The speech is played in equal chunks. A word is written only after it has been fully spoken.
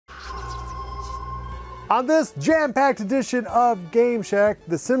On this jam-packed edition of Game Shack,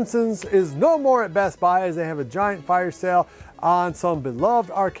 The Simpsons is no more at Best Buy as they have a giant fire sale on some beloved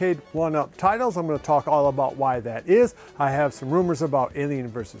Arcade1up titles. I'm going to talk all about why that is. I have some rumors about Alien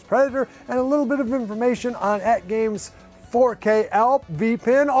vs. Predator and a little bit of information on AtGames 4K ALP,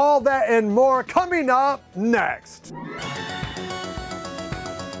 VPN, all that and more coming up next.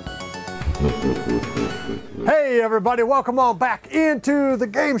 Hey everybody, welcome on back into the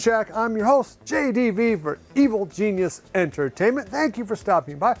Game Shack. I'm your host, JDV for Evil Genius Entertainment. Thank you for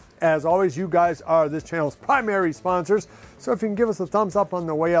stopping by. As always, you guys are this channel's primary sponsors, so if you can give us a thumbs up on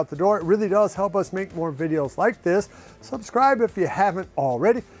the way out the door, it really does help us make more videos like this. Subscribe if you haven't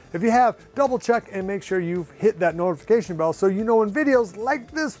already. If you have, double check and make sure you've hit that notification bell so you know when videos like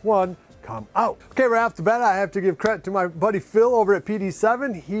this one come out. Okay, right off the bat, I have to give credit to my buddy Phil over at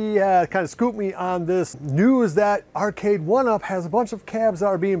PD7. He kind of scooped me on this news that Arcade1up has a bunch of cabs that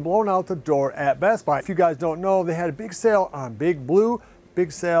are being blown out the door at Best Buy. If you guys don't know, they had a big sale on Big Blue,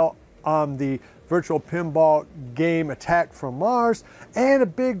 big sale on the virtual pinball game Attack from Mars, and a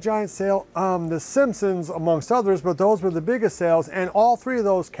big giant sale on The Simpsons, amongst others, but those were the biggest sales, and all three of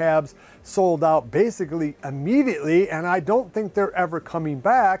those cabs sold out basically immediately, and I don't think they're ever coming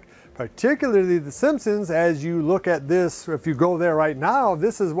back. Particularly The Simpsons, as you look at this, if you go there right now,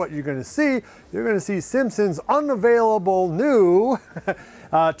 this is what you're going to see. You're going to see Simpsons unavailable new.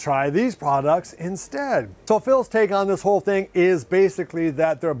 Try these products instead. So Phil's take on this whole thing is basically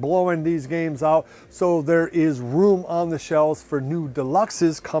that they're blowing these games out so there is room on the shelves for new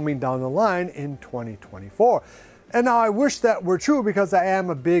deluxes coming down the line in 2024. And now I wish that were true because I am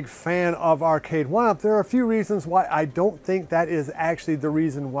a big fan of Arcade1up. There are a few reasons why I don't think that is actually the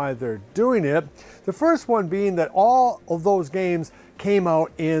reason why they're doing it. The first one being that all of those games came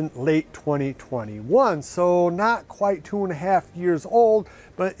out in late 2021, so not quite 2.5 years old,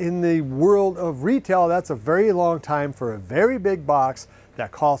 but in the world of retail, that's a very long time for a very big box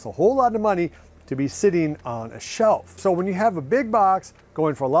that costs a whole lot of money to be sitting on a shelf. So when you have a big box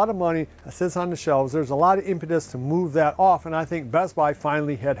going for a lot of money that sits on the shelves, there's a lot of impetus to move that off, and I think Best Buy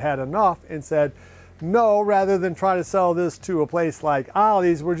finally had enough and said, no, rather than try to sell this to a place like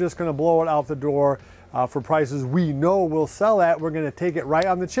Ollie's, we're just gonna blow it out the door for prices we know we'll sell at. We're gonna take it right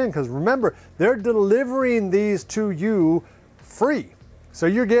on the chin, because remember, they're delivering these to you free. So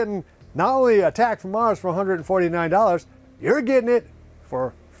you're getting not only Attack from Mars for $149, you're getting it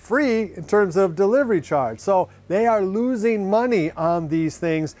for free in terms of delivery charge. So they are losing money on these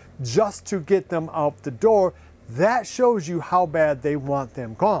things just to get them out the door. That shows you how bad they want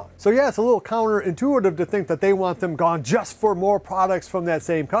them gone. So yeah, it's a little counterintuitive to think that they want them gone just for more products from that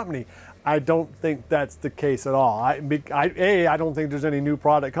same company. I don't think that's the case at all. I don't think there's any new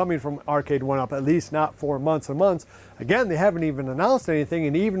product coming from Arcade1up, at least not for months and months. Again, they haven't even announced anything,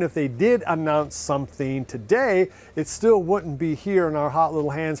 and even if they did announce something today, it still wouldn't be here in our hot little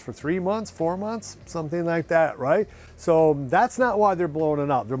hands for 3 months, 4 months, something like that, right? So that's not why they're blowing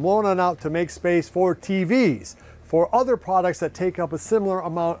it out. They're blowing it out to make space for TVs, for other products that take up a similar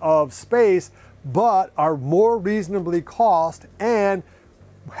amount of space, but are more reasonably cost and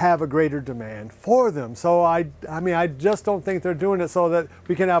have a greater demand for them. So I mean, I just don't think they're doing it so that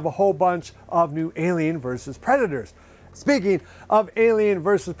we can have a whole bunch of new Alien vs. Predators. Speaking of Alien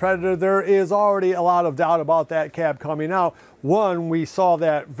vs. Predator, there is already a lot of doubt about that cab coming out. One, we saw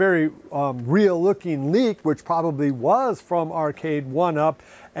that very real looking leak, which probably was from Arcade1up,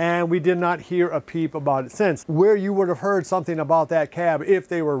 and we did not hear a peep about it since. Where you would have heard something about that cab if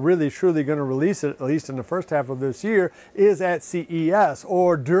they were really truly going to release it, at least in the first half of this year, is at CES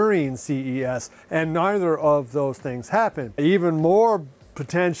or during CES, and neither of those things happened. Even more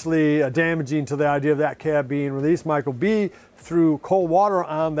potentially damaging to the idea of that cab being released, Michael B threw cold water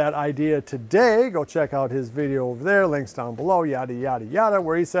on that idea today. Go check out his video over there, links down below, yada yada yada,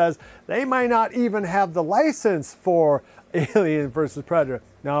 where he says they might not even have the license for Alien vs. Predator.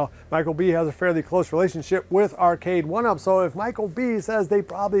 Now, Michael B has a fairly close relationship with Arcade1up, so if Michael B says they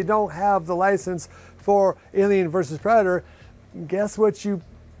probably don't have the license for Alien vs. Predator, guess what you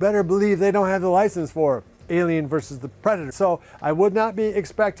better believe they don't have the license for? Alien vs. the Predator. So I would not be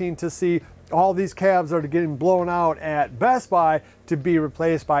expecting to see all these cabs that are getting blown out at Best Buy to be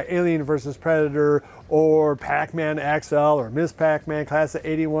replaced by Alien vs. Predator or Pac-Man XL or Miss Pac-Man Classic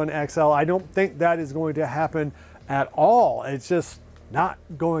 81 XL. I don't think that is going to happen at all. It's just not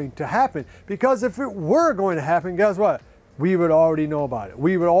going to happen, because if it were going to happen, guess what? We would already know about it.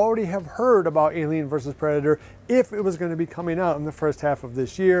 We would already have heard about Alien vs. Predator if it was going to be coming out in the first half of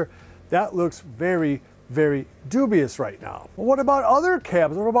this year. That looks very, very dubious right now. Well, what about other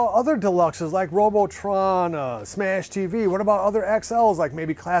cabs? What about other deluxes like Robotron, Smash TV? What about other XLs like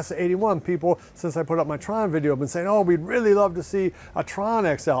maybe Class of 81? People, since I put up my Tron video, have been saying, oh, we'd really love to see a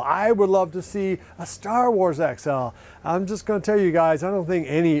Tron XL. I would love to see a Star Wars XL. I'm just going to tell you guys, I don't think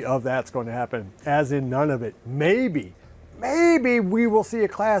any of that's going to happen, as in none of it. Maybe we will see a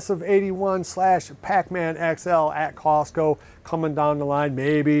Class of 81 / Pac-Man XL at Costco coming down the line.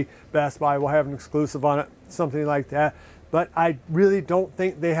 Maybe Best Buy will have an exclusive on it, something like that. But I really don't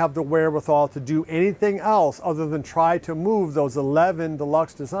think they have the wherewithal to do anything else other than try to move those 11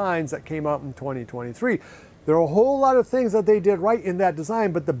 deluxe designs that came out in 2023. There are a whole lot of things that they did right in that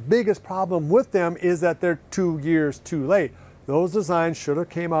design, but the biggest problem with them is that they're 2 years too late. Those designs should have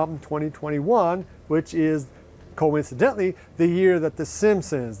came out in 2021, which is coincidentally the year that The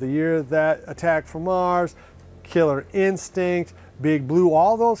Simpsons, the year that Attack from Mars, Killer Instinct, Big Blue,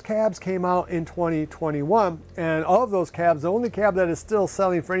 all those cabs came out in 2021. And of those cabs, the only cab that is still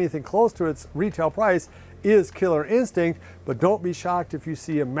selling for anything close to its retail price is Killer Instinct, but don't be shocked if you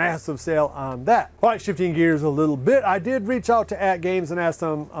see a massive sale on that. All right, shifting gears a little bit, I did reach out to AtGames and ask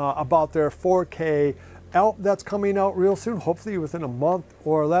them about their 4K ALP that's coming out real soon, hopefully within a month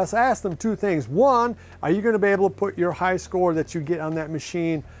or less. I asked them two things. One, are you going to be able to put your high score that you get on that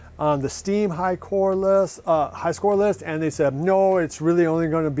machine on the Steam high score list? And they said, no, it's really only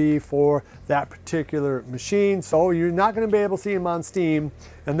going to be for that particular machine. So you're not going to be able to see them on Steam.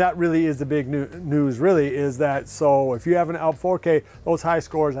 And that really is the big news, really, is that, so if you have an ALP 4K, those high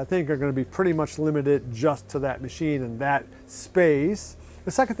scores, I think, are going to be pretty much limited just to that machine and that space. The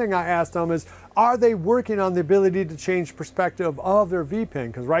second thing I asked them is, are they working on the ability to change perspective of their V-pin?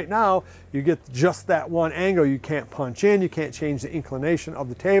 Because right now, you get just that one angle. You can't punch in, you can't change the inclination of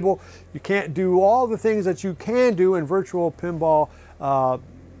the table, you can't do all the things that you can do in virtual pinball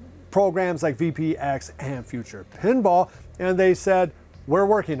programs like VPX and Future Pinball. And they said, we're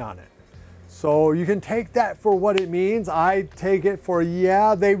working on it. So you can take that for what it means. I take it for,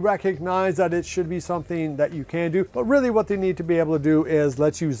 yeah, they recognize that it should be something that you can do, but really what they need to be able to do is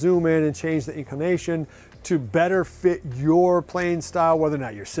let you zoom in and change the inclination to better fit your playing style, whether or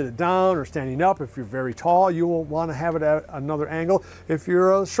not you're sitting down or standing up. If you're very tall, you will want to have it at another angle. If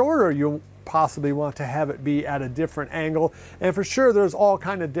you're shorter, you'll possibly want to have it be at a different angle. And for sure, there's all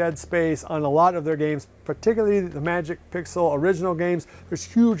kind of dead space on a lot of their games, particularly the Magic Pixel original games. There's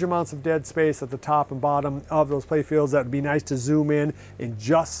huge amounts of dead space at the top and bottom of those playfields that would be nice to zoom in and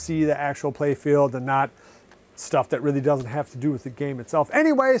just see the actual playfield and not stuff that really doesn't have to do with the game itself.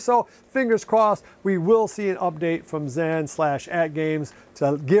 Anyway, so fingers crossed, we will see an update from Zen/AtGames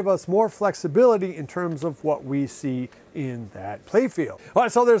to give us more flexibility in terms of what we see in that playfield. All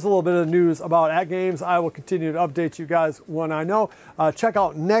right, so there's a little bit of news about AtGames. I will continue to update you guys when I know. Check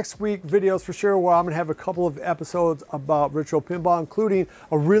out next week videos for sure, where I'm gonna have a couple of episodes about virtual pinball, including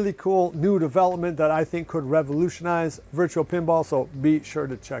a really cool new development that I think could revolutionize virtual pinball, so be sure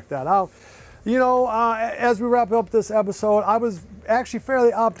to check that out. You know, as we wrap up this episode, I was actually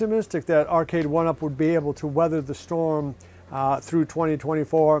fairly optimistic that Arcade1up would be able to weather the storm through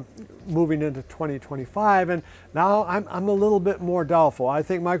 2024, moving into 2025, and now I'm a little bit more doubtful. I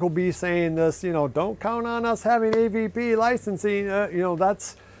think Michael B saying this, you know, don't count on us having AVP licensing, you know,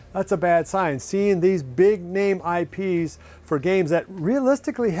 that's a bad sign. Seeing these big name IPs for games that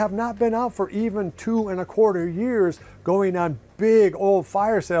realistically have not been out for even 2¼ years, going on big old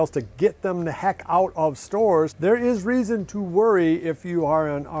fire sales to get them the heck out of stores, there is reason to worry if you are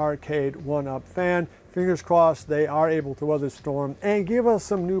an Arcade1up fan. Fingers crossed they are able to weather the storm and give us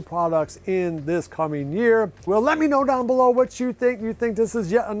some new products in this coming year. Well, let me know down below what you think. You think this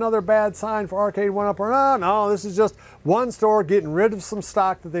is yet another bad sign for Arcade1up or not? No, this is just one store getting rid of some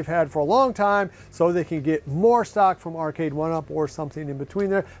stock that they've had for a long time so they can get more stock from Arcade1up or something in between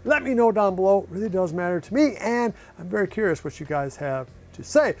there. Let me know down below. It really does matter to me, and I'm very curious what you guys have to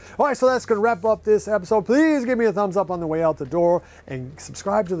say. All right, so that's going to wrap up this episode. Please give me a thumbs up on the way out the door and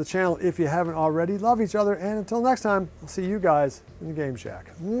subscribe to the channel if you haven't already. Love each other, and until next time, I'll see you guys in the Game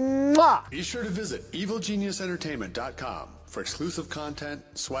Shack. Mwah! Be sure to visit EvilGeniusEntertainment.com for exclusive content,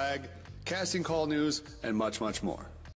 swag, casting call news, and much, much more.